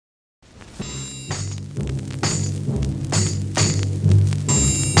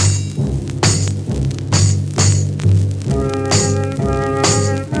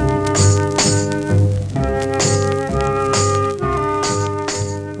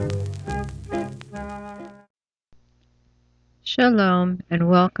Shalom and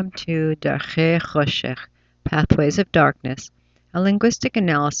welcome to Darkhaei khoshekh, Pathways of Darkness, a linguistic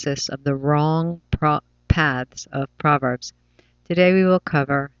analysis of the wrong paths of Proverbs. Today we will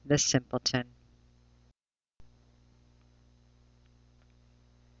cover the simpleton.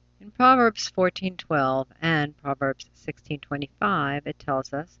 In Proverbs 14:12 and Proverbs 16:25 it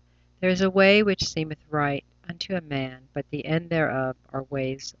tells us, "There is a way which seemeth right unto a man, but the end thereof are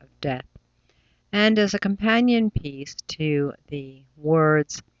ways of death." And as a companion piece to the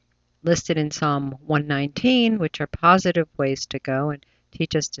words listed in Psalm 119, which are positive ways to go and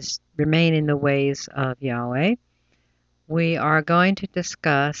teach us to remain in the ways of Yahweh, we are going to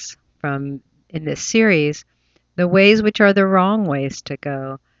discuss in this series the ways which are the wrong ways to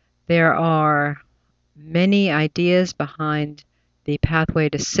go. There are many ideas behind the pathway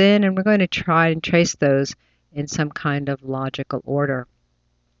to sin, and we're going to try and trace those in some kind of logical order.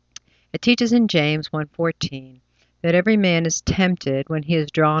 It teaches in James 1:14 that every man is tempted when he is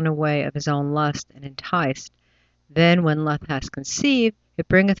drawn away of his own lust and enticed. Then when lust hath conceived, it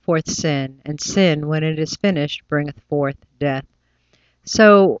bringeth forth sin, and sin, when it is finished, bringeth forth death.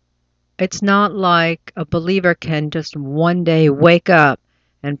 So it's not like a believer can just one day wake up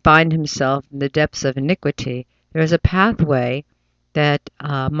and find himself in the depths of iniquity. There is a pathway that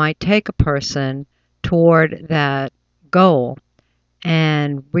might take a person toward that goal.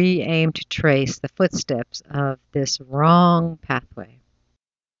 And we aim to trace the footsteps of this wrong pathway.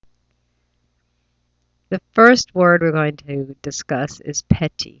 The first word we're going to discuss is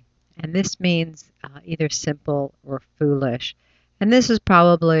petty, and this means either simple or foolish. And this is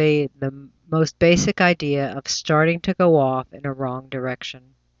probably the most basic idea of starting to go off in a wrong direction.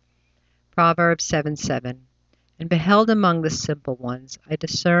 Proverbs 7:7, "And beheld among the simple ones, I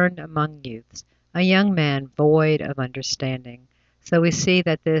discerned among youths, a young man void of understanding." So we see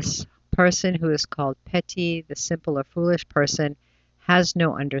that this person who is called petty, the simple or foolish person, has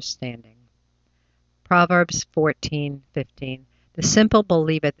no understanding. Proverbs 14:15, "The simple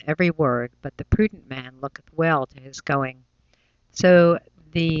believeth every word, but the prudent man looketh well to his going." So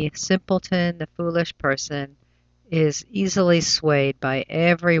the simpleton, the foolish person, is easily swayed by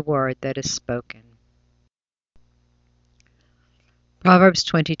every word that is spoken. Proverbs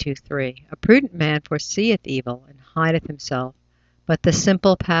 22:3, "A prudent man foreseeth evil and hideth himself, but the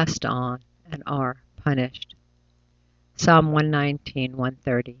simple passed on and are punished." Psalm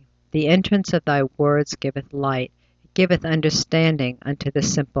 119:130, "The entrance of thy words giveth light, it giveth understanding unto the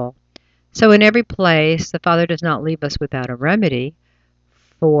simple." So in every place, the Father does not leave us without a remedy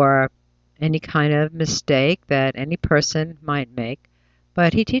for any kind of mistake that any person might make,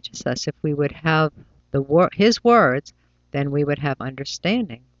 but He teaches us if we would have His words, then we would have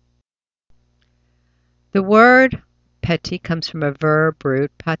understanding. The word petty comes from a verb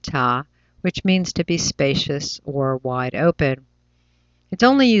root, patah, which means to be spacious or wide open. It's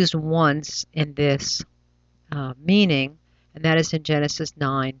only used once in this meaning, and that is in Genesis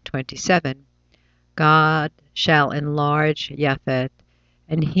 9:27. "God shall enlarge Japheth,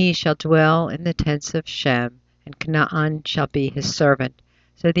 and he shall dwell in the tents of Shem, and Canaan shall be his servant."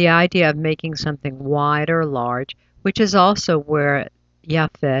 So the idea of making something wide or large, which is also where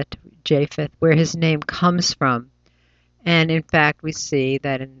Japheth, where his name comes from. And in fact, we see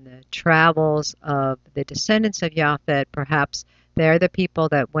that in the travels of the descendants of Japheth, perhaps they're the people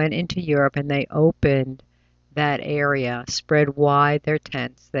that went into Europe and they opened that area, spread wide their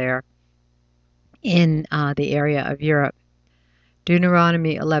tents there in the area of Europe.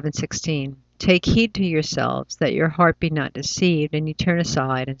 Deuteronomy 11:16, "Take heed to yourselves that your heart be not deceived, and ye turn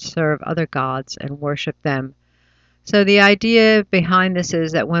aside and serve other gods and worship them." So the idea behind this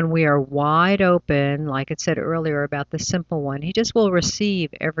is that when we are wide open, like it said earlier about the simple one, he just will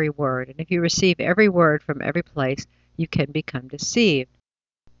receive every word. And if you receive every word from every place, you can become deceived.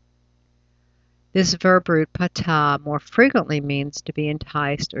 This verb root patah more frequently means to be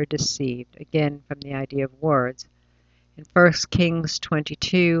enticed or deceived, again from the idea of words. In 1 Kings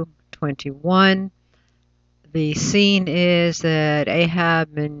 22:21, the scene is that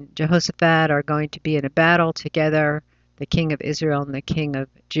Ahab and Jehoshaphat are going to be in a battle together, the king of Israel and the king of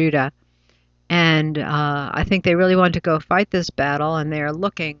Judah. And I think they really want to go fight this battle, and they are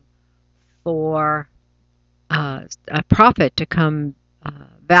looking for a prophet to come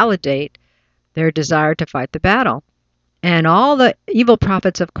validate their desire to fight the battle. And all the evil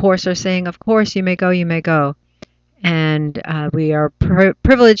prophets, of course, are saying, "Of course, you may go, you may go." And we are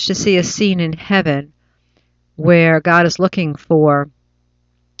privileged to see a scene in heaven where God is looking for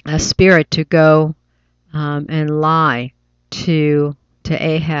a spirit to go and lie to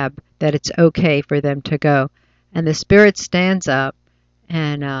Ahab that it's okay for them to go. And the spirit stands up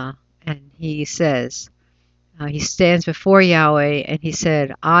and he says, He stands before Yahweh and he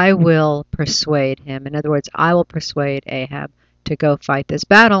said, I will persuade him. In other words, I will persuade Ahab to go fight this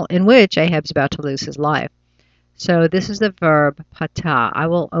battle in which Ahab's about to lose his life. So this is the verb patah. I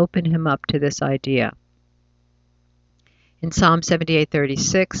will open him up to this idea. In Psalm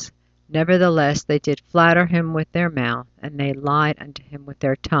 78:36, nevertheless they did flatter him with their mouth, and they lied unto him with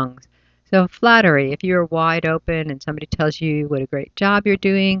their tongues. So flattery, if you're wide open and somebody tells you what a great job you're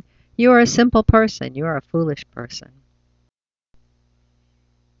doing, you are a simple person. You are a foolish person.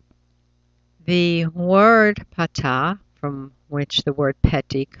 The word patah, from which the word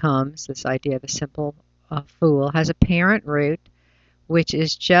petty comes, this idea of a simple fool, has a parent root, which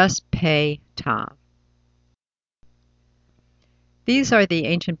is just pei tav. These are the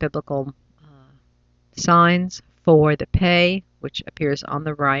ancient biblical signs for the pei, which appears on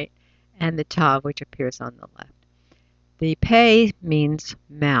the right, and the tav, which appears on the left. The pei means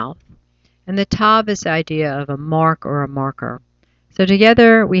mouth, and the tav is the idea of a mark or a marker. So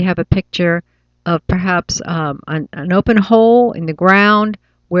together we have a picture of perhaps an open hole in the ground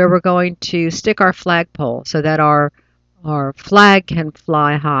where we're going to stick our flagpole so that our flag can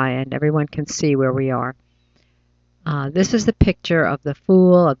fly high and everyone can see where we are. This is the picture of the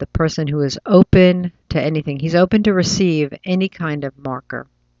fool, of the person who is open to anything. He's open to receive any kind of marker.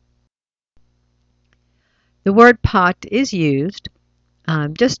 The word pot is used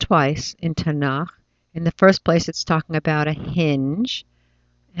just twice in Tanakh. In the first place, it's talking about a hinge,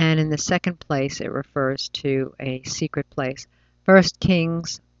 and in the second place, it refers to a secret place. 1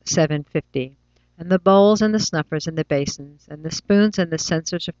 Kings 7:50. And the bowls and the snuffers and the basins and the spoons and the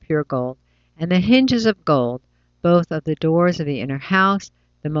censers of pure gold and the hinges of gold, both of the doors of the inner house,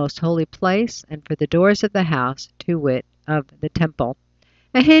 the most holy place, and for the doors of the house, to wit, of the temple.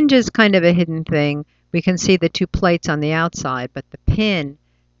 A hinge is kind of a hidden thing. We can see the two plates on the outside, but the pin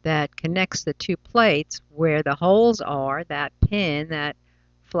that connects the two plates where the holes are, that pin, that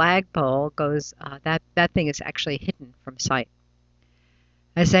flagpole goes, that thing is actually hidden from sight.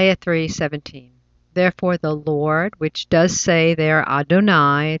 Isaiah 3:17. Therefore the Lord, which does say there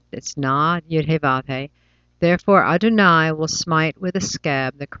Adonai, it's not Yud-Heh-Vav-Heh, therefore Adonai will smite with a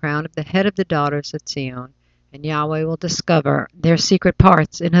scab the crown of the head of the daughters of Zion, and Yahweh will discover their secret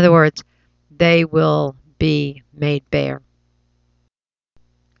parts. In other words, they will be made bare.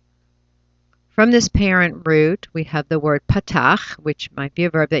 From this parent root, we have the word patach, which might be a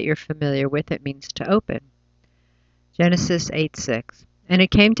verb that you're familiar with. It means to open. Genesis 8:6. And it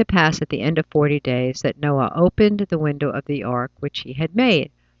came to pass at the end of 40 days that Noah opened the window of the ark which he had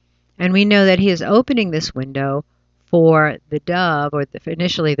made. And we know that he is opening this window for the dove, or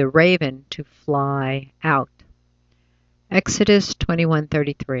initially the raven, to fly out. Exodus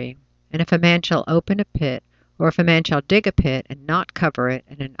 21:33. And if a man shall open a pit, or if a man shall dig a pit, and not cover it,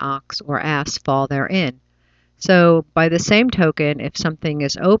 and an ox or ass fall therein. So by the same token, if something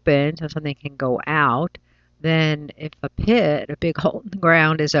is open, so something can go out, then if a pit, a big hole in the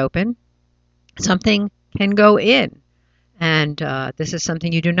ground is open, something can go in. And this is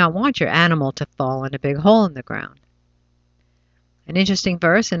something you do not want your animal to fall in a big hole in the ground. An interesting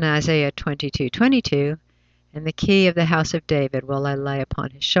verse in Isaiah 22:22, and the key of the house of David will I lay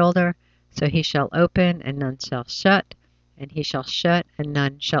upon his shoulder, so he shall open and none shall shut, and he shall shut and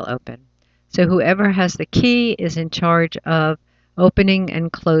none shall open. So whoever has the key is in charge of opening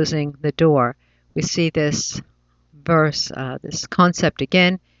and closing the door. We see this verse, this concept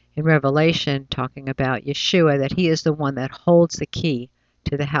again in Revelation, talking about Yeshua, that he is the one that holds the key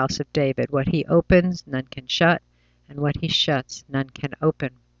to the house of David. What he opens, none can shut, and what he shuts, none can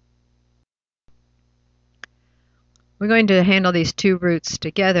open. We're going to handle these two roots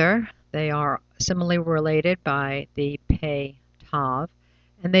together. They are similarly related by the pei tav,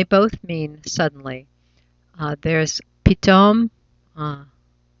 and they both mean suddenly. There's pitom,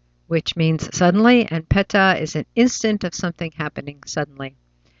 which means suddenly, and peta is an instant of something happening suddenly.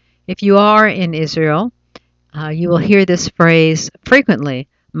 If you are in Israel, you will hear this phrase frequently,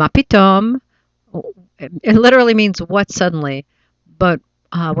 ma pitom. It literally means what suddenly, but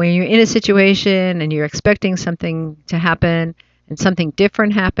when you're in a situation and you're expecting something to happen and something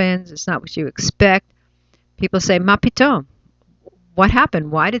different happens, it's not what you expect, people say, ma pitom. What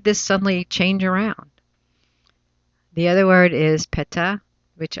happened? Why did this suddenly change around? The other word is peta,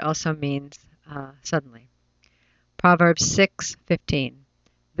 which also means suddenly. Proverbs 6:15.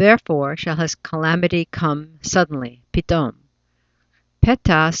 Therefore shall his calamity come suddenly, pitom.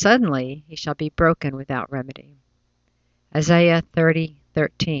 Peta, suddenly, he shall be broken without remedy. Isaiah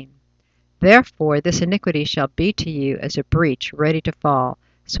 30:13. Therefore this iniquity shall be to you as a breach ready to fall,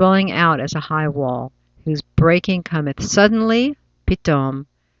 swelling out as a high wall, whose breaking cometh suddenly, pitom,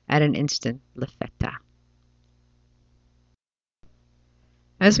 at an instant, lefeta.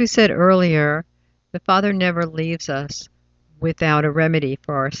 As we said earlier, the Father never leaves us without a remedy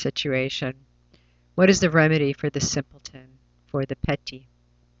for our situation. What is the remedy for the simpleton, for the petty?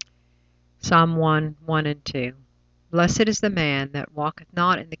 Psalm 1, 1 and 2. Blessed is the man that walketh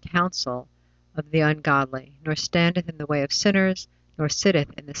not in the counsel of the ungodly, nor standeth in the way of sinners, nor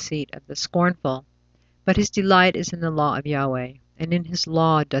sitteth in the seat of the scornful. But his delight is in the law of Yahweh, and in his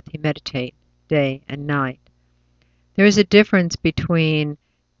law doth he meditate day and night. There is a difference between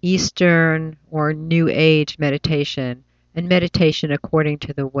Eastern or New Age meditation and meditation according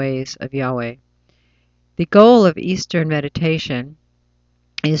to the ways of Yahweh. The goal of Eastern meditation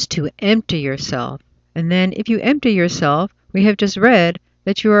is to empty yourself. And then if you empty yourself, we have just read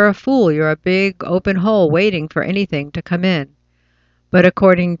that you are a fool. You're a big open hole waiting for anything to come in. But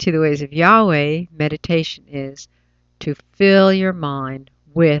according to the ways of Yahweh, meditation is to fill your mind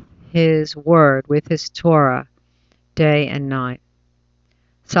with His Word, with His Torah, day and night.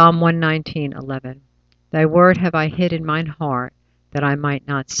 Psalm 119:11. Thy word have I hid in mine heart, that I might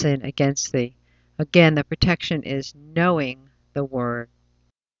not sin against thee. Again, the protection is knowing the Word.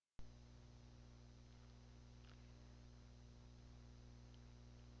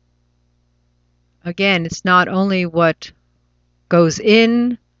 Again, it's not only what goes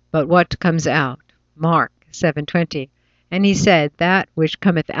in, but what comes out. Mark 7:20. And he said, that which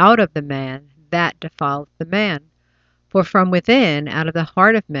cometh out of the man, that defileth the man. For from within, out of the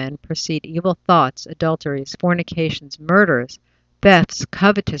heart of men, proceed evil thoughts, adulteries, fornications, murders, thefts,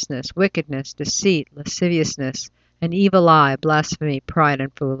 covetousness, wickedness, deceit, lasciviousness, an evil eye, blasphemy, pride,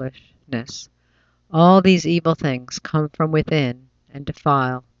 and foolishness. All these evil things come from within and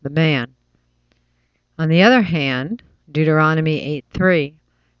defile the man. On the other hand, Deuteronomy 8:3,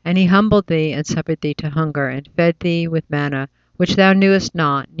 and he humbled thee and suffered thee to hunger, and fed thee with manna, which thou knewest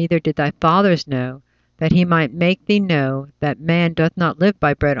not, neither did thy fathers know, that he might make thee know that man doth not live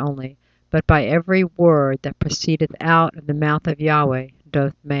by bread only, but by every word that proceedeth out of the mouth of Yahweh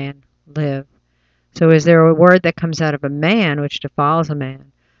doth man live. So is there a word that comes out of a man which defiles a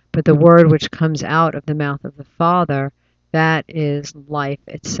man, but the word which comes out of the mouth of the Father, that is life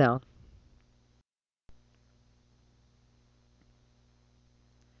itself.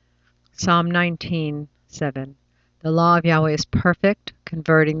 Psalm 19:7. The law of Yahweh is perfect,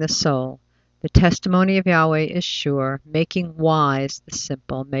 converting the soul. The testimony of Yahweh is sure, making wise the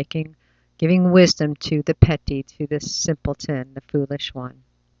simple, giving wisdom to the petty, to the simpleton, the foolish one.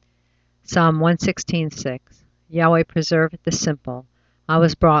 Psalm 116:6. Yahweh preserveth the simple. I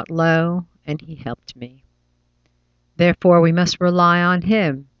was brought low, and he helped me. Therefore we must rely on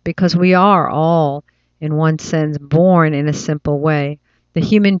him, because we are all, in one sense, born in a simple way. The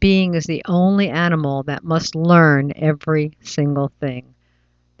human being is the only animal that must learn every single thing.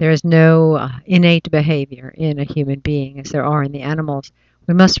 There is no innate behavior in a human being as there are in the animals.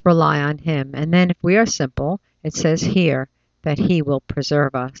 We must rely on him. And then if we are simple, it says here that he will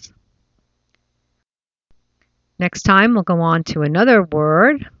preserve us. Next time we'll go on to another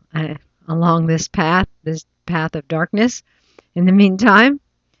word along this path of darkness. In the meantime,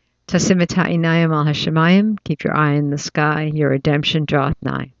 Tasimita inayim al hashemayim, keep your eye in the sky, your redemption draweth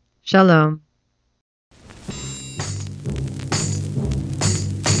nigh. Shalom.